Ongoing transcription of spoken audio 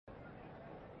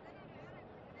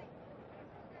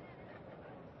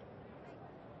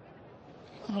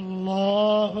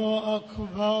الله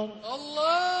أكبر.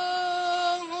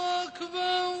 الله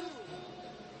أكبر.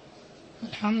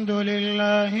 الحمد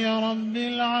لله رب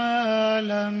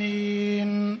العالمين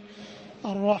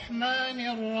الرحمن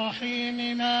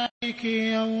الرحيم مالك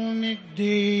يوم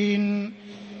الدين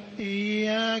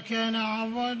إياك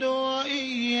نعبد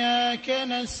وإياك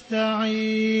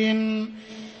نستعين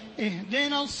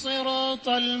اهدنا الصراط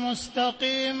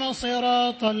المستقيم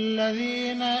صراط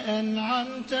الذين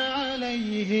أنعمت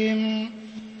عليهم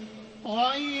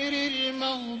غير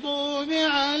المغضوب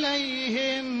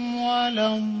عليهم ولا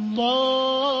الضالين.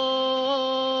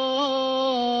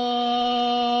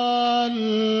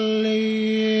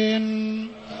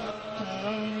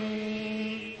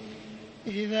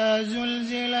 إذا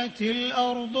زلزلت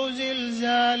الأرض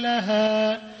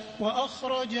زلزالها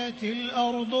وأخرجت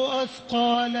الأرض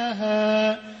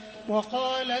أثقالها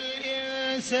وقال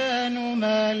الإنسان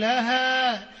ما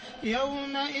لها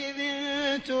يومئذ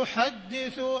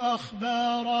تحدث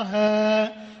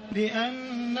أخبارها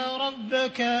بأن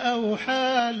ربك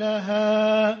أوحى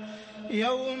لها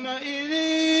يومئذ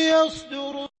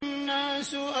يصدر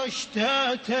الناس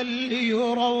أشتاتا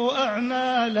ليروا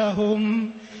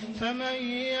أعمالهم فمن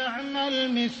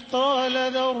يعمل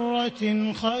مثقال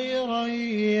ذرة خيرا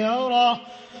يره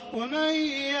ومن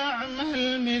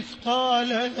يعمل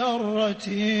مثقال ذرة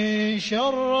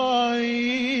شرا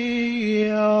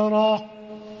يره.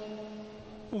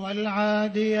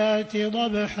 والعاديات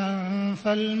ضبحا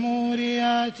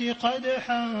فالموريات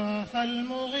قدحا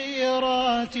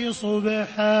فالمغيرات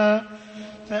صبحا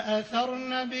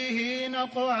فأثرن به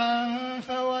نقعا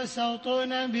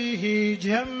فوسطن به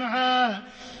جمعا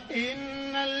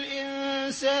إن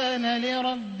الإنسان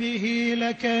لربه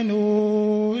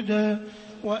لكنود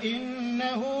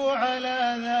وإنه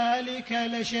على ذلك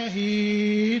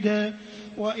لشهيد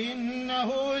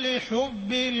وإنه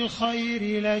لحب الخير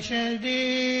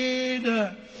لشديد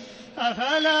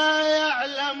أفلا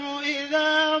يعلم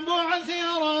إذا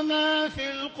بعثر ما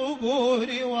في القبور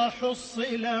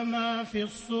وحصل ما في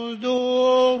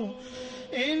الصدور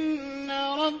إن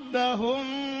ربهم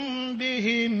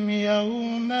بهم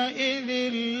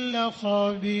يومئذ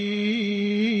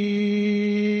لخبير.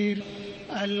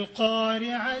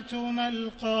 القارعة ما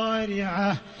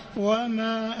القارعة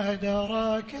وما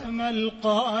أدراك ما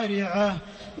القارعة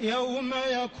يوم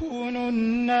يكون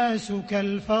الناس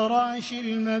كالفراش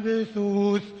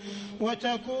المبثوث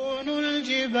وتكون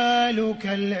الجبال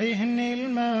كالعهن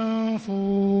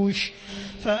المنفوش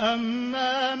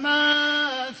فأما ما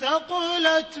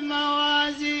ثقلت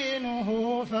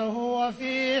موازينه فهو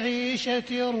في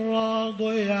عيشة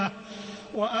راضية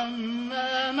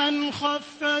وأما من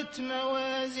خفت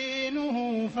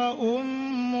موازينه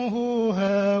فأمه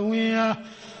هاوية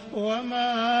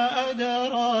وما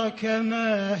أدراك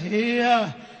ما هي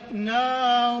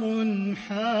نار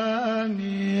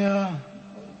حامية.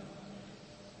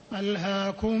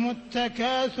 ألهاكم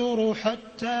التكاثر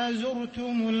حتى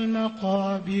زرتم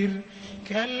المقابر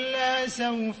كلا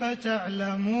سوف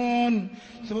تعلمون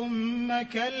ثم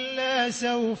كلا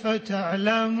سوف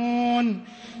تعلمون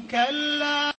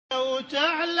كلا لو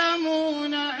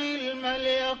تعلمون علم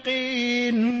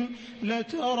اليقين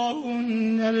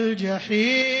لترون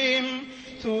الجحيم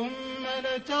ثم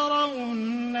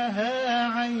لترونها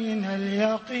عين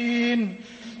اليقين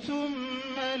ثم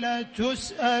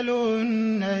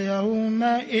لتسألن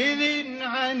يومئذ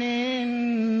عن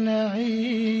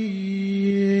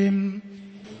النعيم.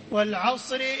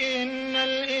 والعصر إن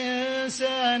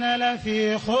الإنسان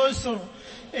لفي خسر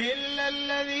إلا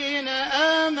الذين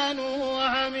آمنوا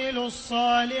وعملوا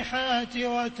الصالحات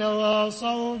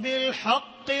وتواصوا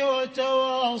بالحق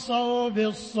وتواصوا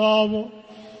بالصبر.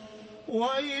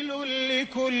 ويل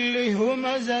لكل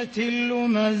همزة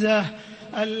لمزة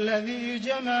الذي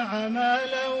جمع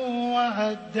مالا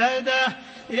وعدده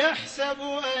يحسب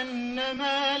أن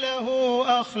ماله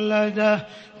أخلده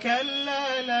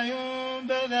كلا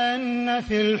لينبذن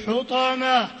في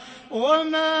الحطمة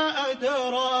وما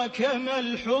أدراك ما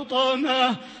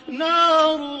الحطمة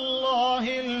نار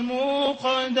الله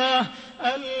الموقدة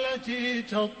التي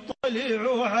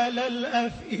تطلع على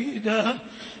الأفئدة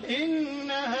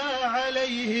إنها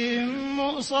عليهم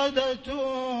مؤصدة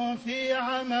في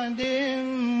عمد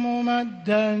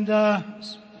ممددة.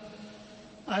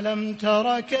 ألم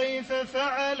تر كيف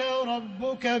فعل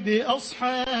ربك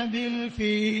بأصحاب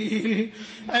الفيل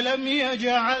ألم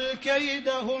يجعل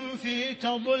كيدهم في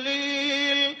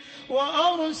تضليل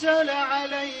وأرسل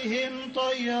عليهم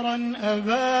طيرا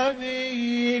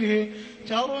أبابيل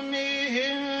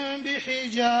ترميهم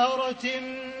بحجارة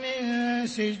من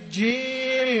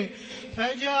سجيل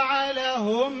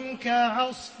فجعلهم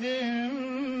كعصف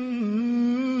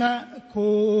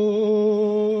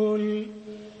مأكول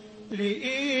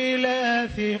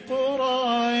لإيلاف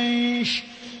قريش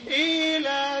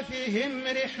إيلافهم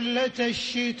رحلة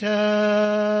الشتاء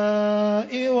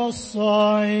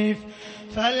والصيف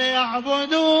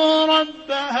فليعبدوا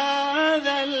رب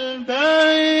هذا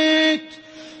البيت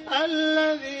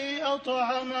الذي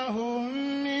أطعمهم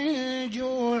من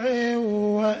جوع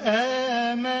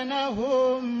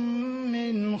وآمنهم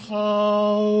من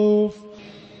خوف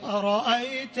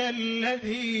أرأيت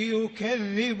الذي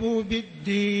يكذب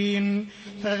بالدين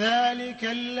فذلك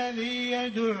الذي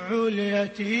يدع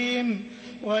اليتيم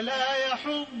ولا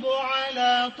يحض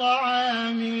على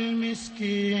طعام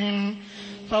المسكين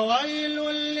فويل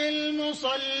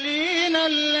للمصلين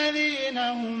الذين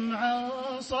هم عن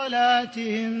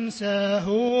صلاتهم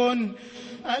ساهون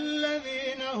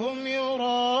الذين هم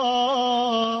يراءون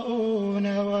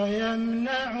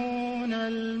ويمنعون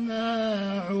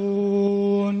الماعون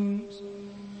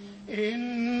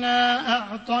إنا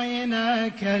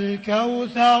أعطيناك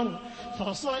الكوثر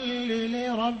فصل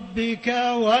لربك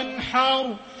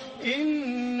وانحر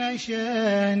إن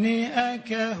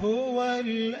شانئك هو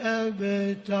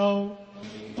الأبتر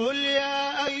قل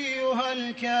يا أيها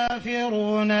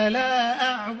الكافرون لا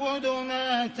أعبد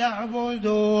ما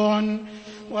تعبدون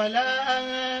ولا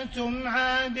أنتم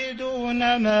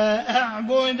عابدون ما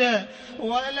أعبد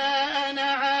ولا أنا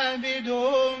عابد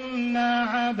ما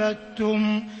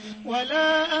عبدتم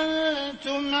ولا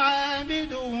أنتم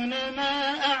عابدون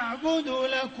ما أعبد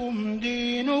لكم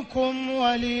دينكم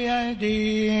ولي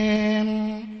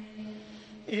دين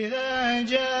إذا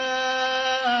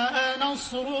جاء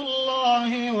نصر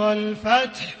الله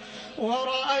والفتح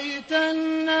ورأيت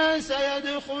الناس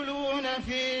يدخلون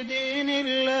في دين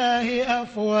الله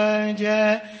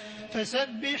أفواجا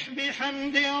فسبح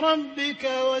بحمد ربك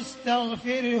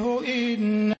واستغفره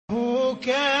إنه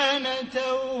كان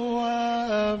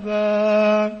توابا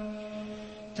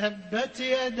تبت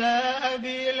يدا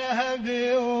أبي لهب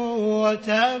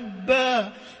وتب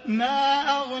ما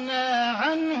أغنى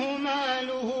عنه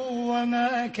ماله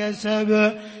وما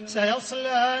كسب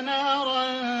سيصلى نارا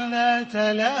ذات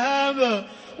لهب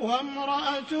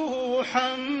وامرأته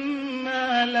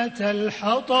حمالة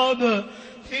الحطب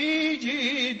في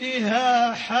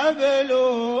جيدها حبل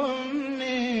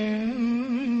من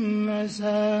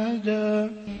مسد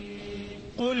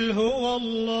قل هو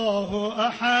الله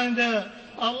أحد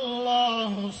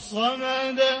الله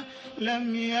الصمد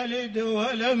لم يلد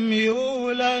ولم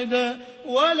يولد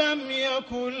ولم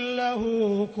يكن له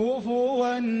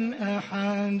كفوا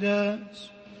أحد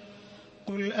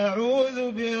قل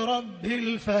أعوذ برب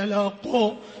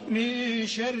الفلق من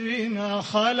شر ما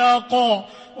خلق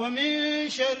ومن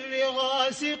شر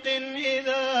غاسق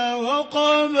إذا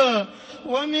وقب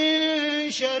ومن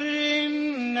شر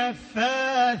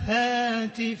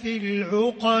النفاثات في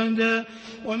العقد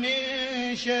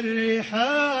ومن شر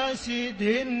حاسد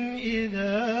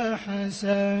إذا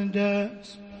حسد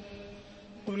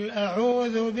قل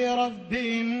أعوذ برب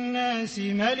الناس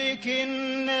ملك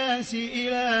الناس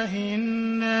إله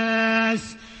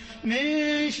الناس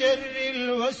من شر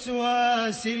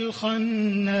الوسواس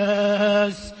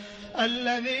الخناس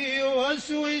الذي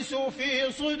يوسوس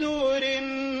في صدور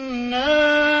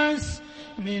الناس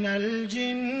من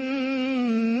الجنة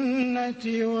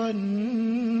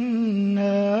والناس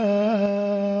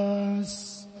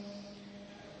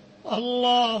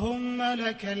اللهم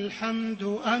لك الحمد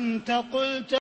أنت قلت